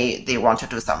when they want to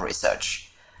do some research.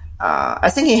 I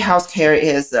think in healthcare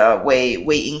is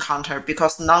we encounter,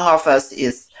 because none of us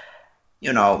is,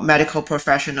 medical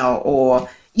professional, or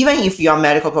even if you're a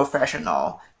medical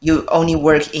professional, you only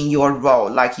work in your role,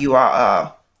 like you are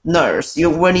a nurse.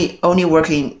 You really only work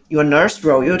in your nurse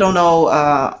role. You don't know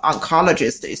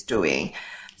oncologist is doing.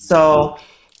 So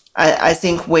I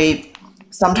think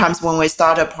sometimes when we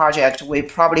start a project, we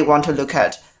probably want to look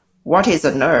at what is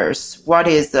a nurse, what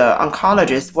is the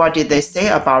oncologist, what did they say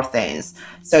about things.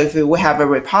 So if we have a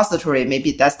repository,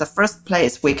 maybe that's the first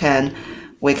place we can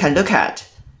look at.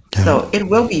 So it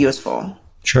will be useful.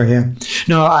 Sure, yeah.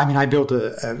 No, I mean, I built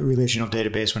a relational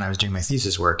database when I was doing my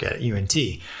thesis work at UNT,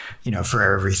 for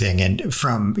everything, and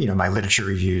from, my literature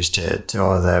reviews to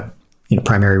all of the,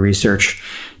 primary research.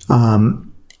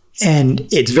 And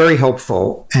it's very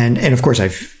helpful. And of course,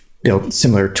 I've built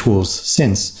similar tools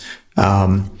since.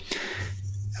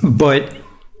 But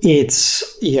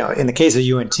it's, in the case of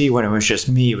UNT, when it was just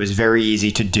me, it was very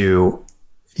easy to do,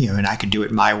 and I could do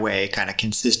it my way kind of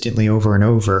consistently over and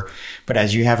over. But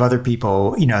as you have other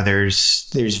people,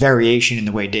 there's variation in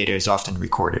the way data is often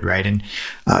recorded, right? And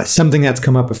something that's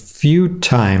come up a few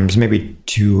times, maybe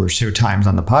 2 or so times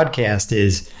on the podcast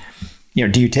is,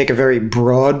 do you take a very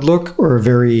broad look or a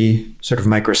very sort of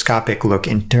microscopic look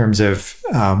in terms of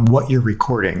what you're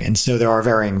recording? And so there are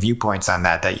varying viewpoints on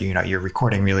that you're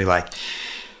recording really like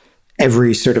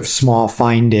every sort of small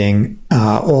finding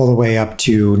all the way up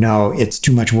to, no, it's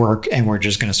too much work and we're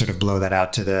just going to sort of blow that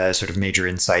out to the sort of major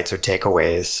insights or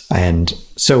takeaways. And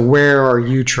so where are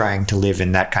you trying to live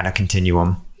in that kind of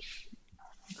continuum?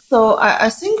 So I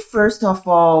think first of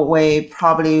all, we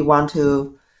probably want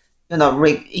to,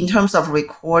 in terms of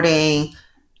recording,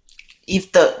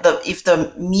 if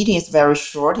the meeting is very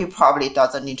short, you probably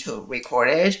doesn't need to record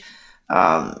it.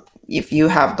 If you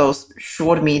have those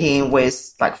short meeting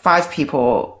with like 5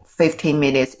 people, 15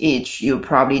 minutes each, you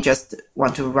probably just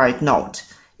want to write note.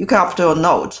 You can upload a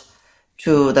note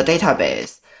to the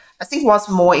database. I think what's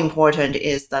more important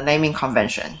is the naming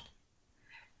convention.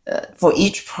 For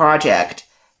each project,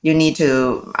 you need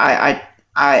to,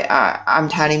 I'm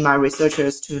telling my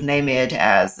researchers to name it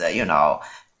as,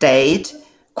 date,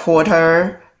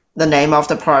 quarter, the name of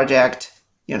the project,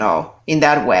 in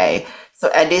that way.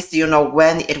 So at least you know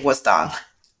when it was done.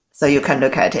 So you can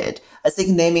look at it. I think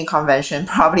naming convention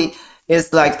probably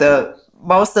is like the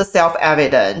most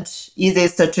self-evident,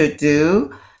 easiest to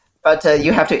do, but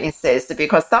you have to insist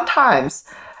because sometimes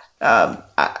I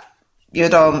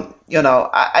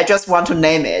just want to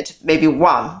name it. Maybe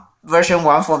version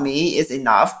 1 for me is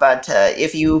enough. But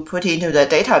if you put it into the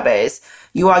database,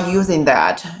 you are using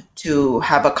that to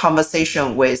have a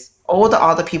conversation with all the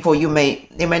other people you may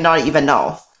not even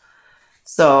know.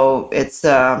 So it's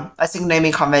I think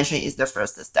naming convention is the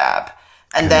first step.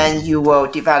 And then you will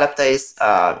develop this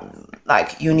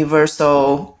like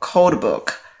universal code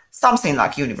book, something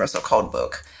like universal code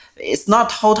book. It's not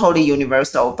totally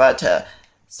universal, but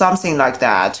something like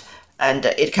that. And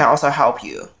it can also help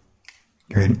you.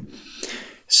 Great.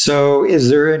 So is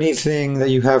there anything that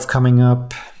you have coming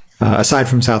up aside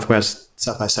from South by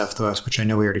Southwest, which I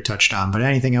know we already touched on, but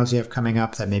anything else you have coming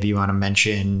up that maybe you want to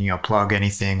mention, plug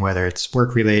anything, whether it's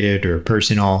work related or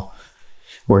personal,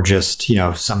 or just,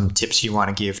 some tips you want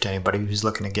to give to anybody who's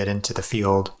looking to get into the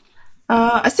field?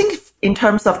 I think in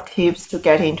terms of tips to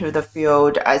get into the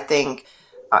field, I think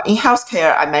in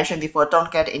healthcare, I mentioned before,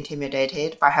 don't get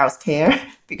intimidated by healthcare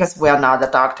because we are not the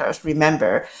doctors.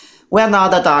 Remember, we are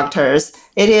not the doctors.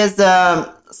 It is,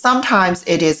 sometimes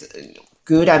it is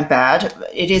good and bad.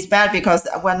 It is bad because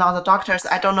we're not the doctors.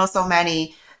 I don't know so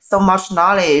much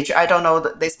knowledge. I don't know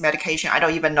this medication. I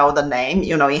don't even know the name.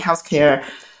 In healthcare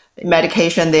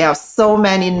medication, they have so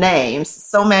many names,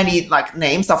 so many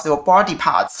names of your body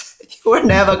parts. You will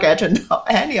never get to know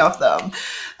any of them.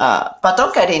 But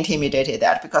don't get intimidated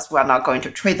because we're not going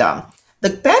to treat them.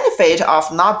 The benefit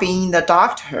of not being the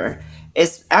doctor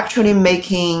is actually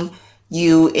making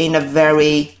you in a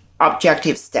very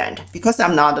objective stand. Because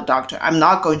I'm not a doctor, I'm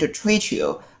not going to treat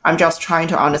you. I'm just trying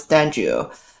to understand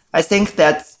you. I think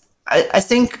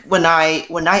when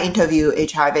I interview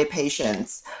HIV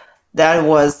patients, that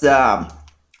was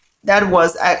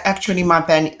actually my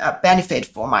benefit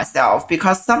for myself,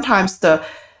 because sometimes the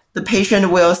patient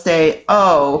will say,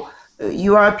 "Oh,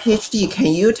 you are a PhD. Can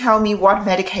you tell me what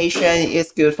medication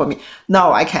is good for me?"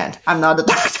 No, I can't. I'm not a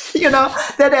doctor.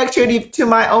 That actually to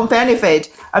my own benefit.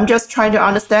 I'm just trying to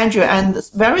understand you. And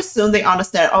very soon they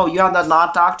understand, oh, you are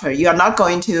not doctor. You are not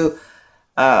going to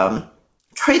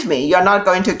treat me. You're not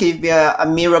going to give me a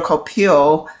miracle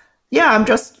pill. Yeah, I'm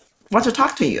just want to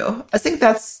talk to you. I think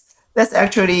that's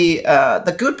actually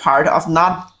the good part of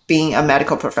not being a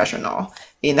medical professional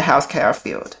in the healthcare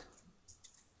field.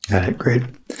 Got it. Great.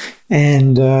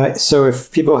 And so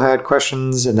if people had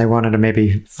questions and they wanted to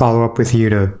maybe follow up with you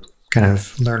to kind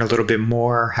of learn a little bit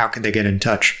more, how can they get in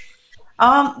touch?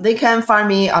 They can find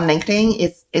me on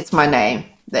LinkedIn. It's my name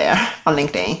there on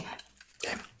LinkedIn.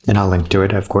 Okay. And I'll link to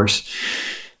it, of course.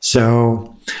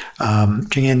 So,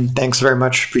 Jingyan, thanks very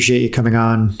much. Appreciate you coming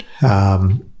on.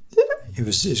 It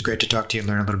was great to talk to you and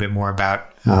learn a little bit more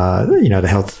about the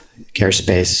healthcare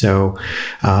space. So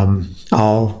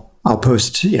I'll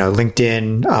post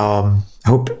LinkedIn. I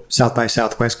hope South by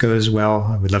Southwest goes well.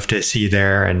 I would love to see you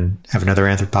there and have another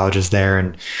anthropologist there,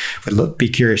 and would be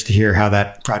curious to hear how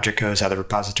that project goes, how the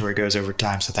repository goes over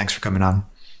time. So thanks for coming on.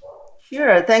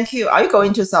 Sure, thank you. Are you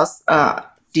going to South?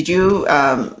 Did you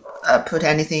put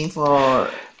anything for?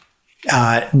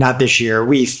 Not this year.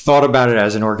 We thought about it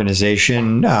as an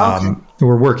organization. Okay.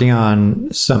 We're working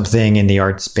on something in the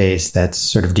art space that's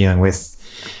sort of dealing with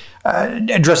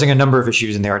addressing a number of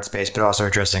issues in the art space, but also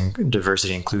addressing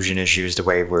diversity inclusion issues, the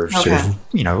way we're sort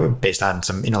of, based on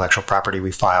some intellectual property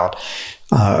we filed.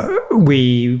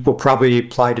 We will probably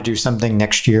apply to do something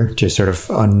next year to sort of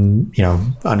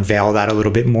unveil that a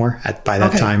little bit more by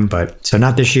that time. But so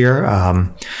not this year,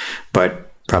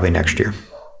 but probably next year.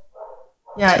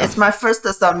 Yeah, so. It's my first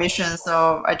submission,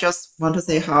 so I just want to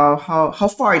see how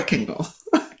far it can go.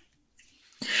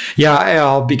 Yeah,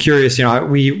 I'll be curious.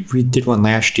 We did one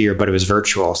last year, but it was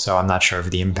virtual, so I'm not sure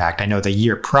of the impact. I know the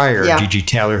year prior, Gigi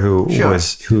Taylor, who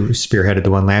spearheaded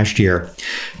the one last year,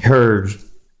 her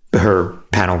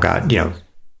panel got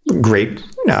great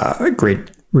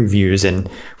reviews, and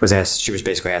she was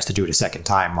basically asked to do it a second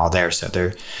time while there. So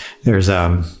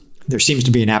there seems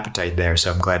to be an appetite there.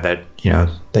 So I'm glad that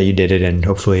that you did it, and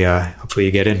hopefully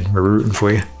you get in. We're rooting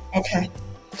for you. Okay.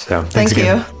 So thanks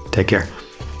again. You. Take care.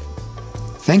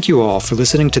 Thank you all for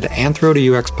listening to the Anthro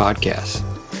to UX podcast.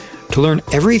 To learn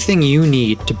everything you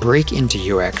need to break into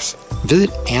UX, visit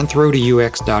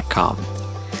anthro2ux.com.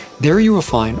 There you will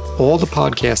find all the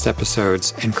podcast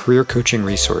episodes and career coaching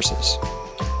resources.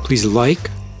 Please like,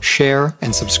 share,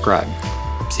 and subscribe.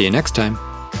 See you next time.